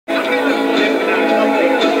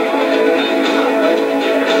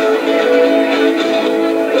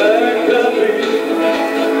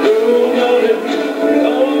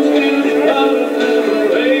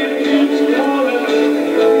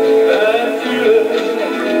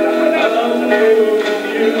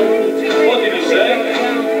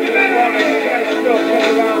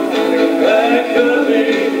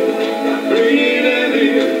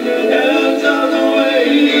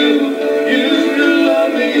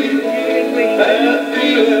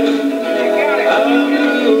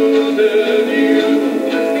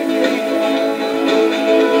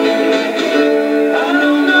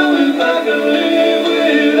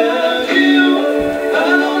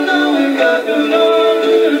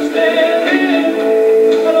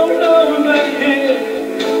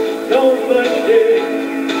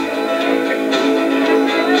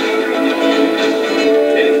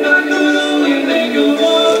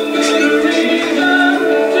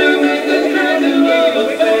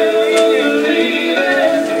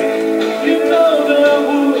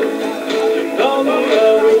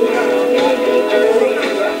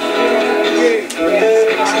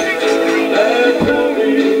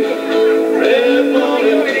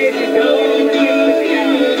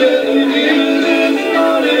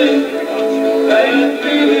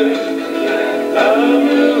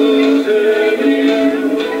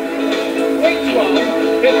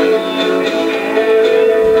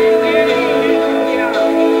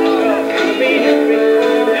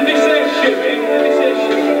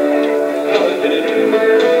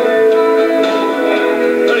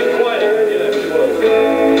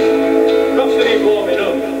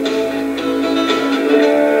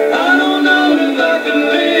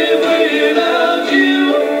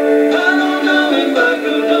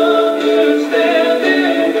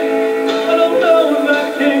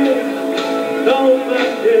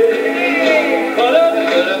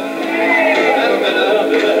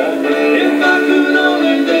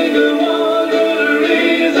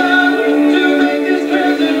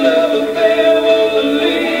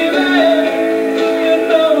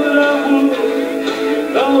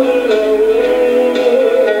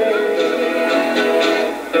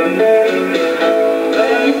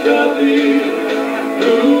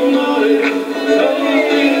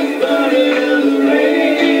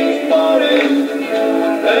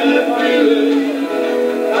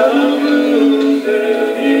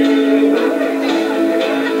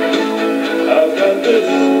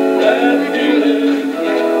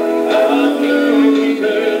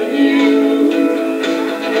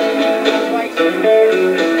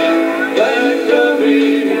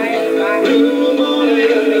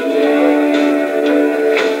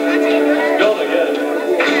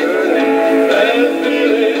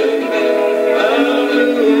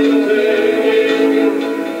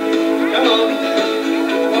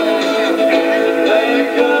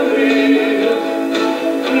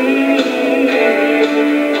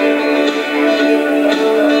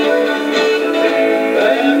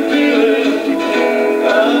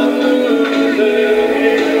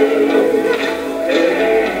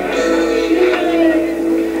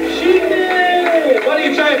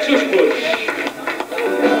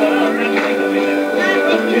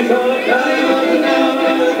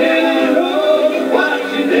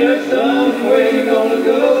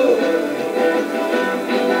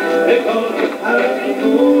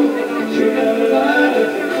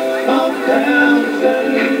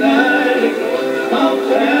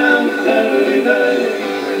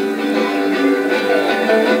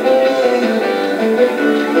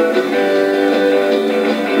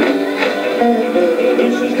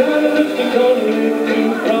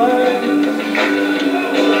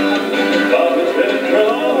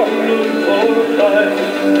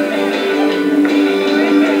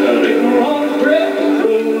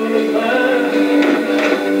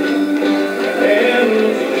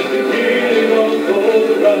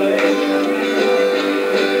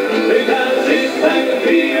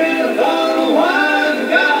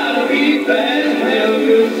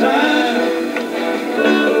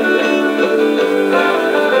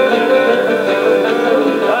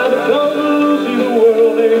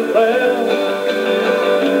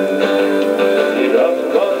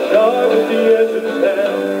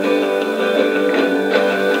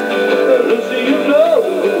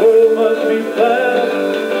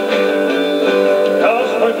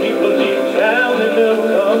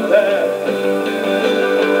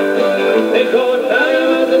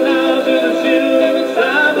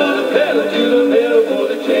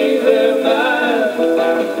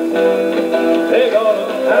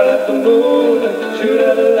the moon shoot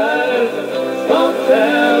out the light. Small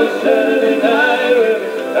town Saturday night,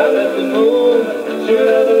 I let the moon shoot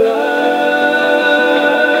out the light.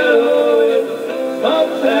 Oh, it's small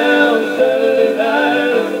town Saturday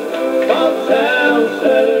night. Small town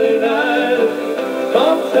Saturday night.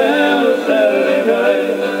 Small town Saturday night.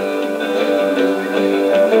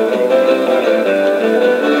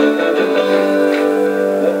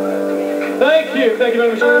 Thank you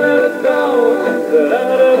very much. That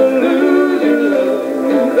I'd ever lose your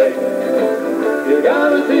love, baby. You got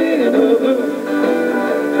me singing the blues.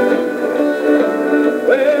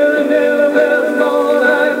 Well, I never felt more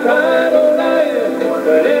like crying all night.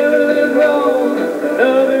 But everything's wrong,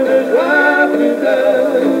 nothing is right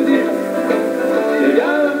without you. You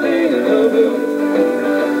got me singing the blues.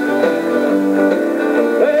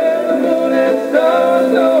 Well, the moon and stars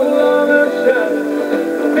no longer shine.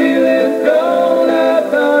 Feeling's gone, I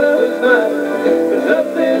thought it was mine. There's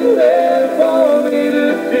nothing there for me to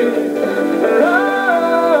do but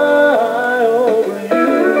cry over you.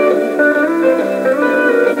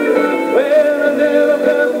 Well, I never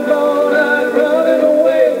felt more like running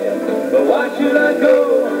away, but why should I go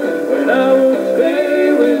when I won't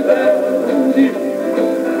stay without you?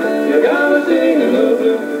 You got me singing the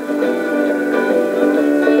blues.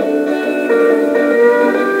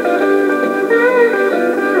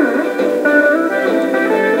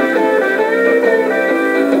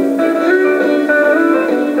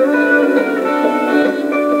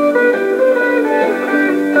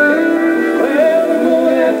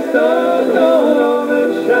 Stars no longer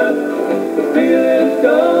shine. The feeling's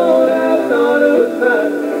gone, I thought it was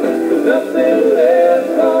fine. There's nothing left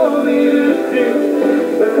for me to do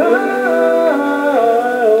but cry.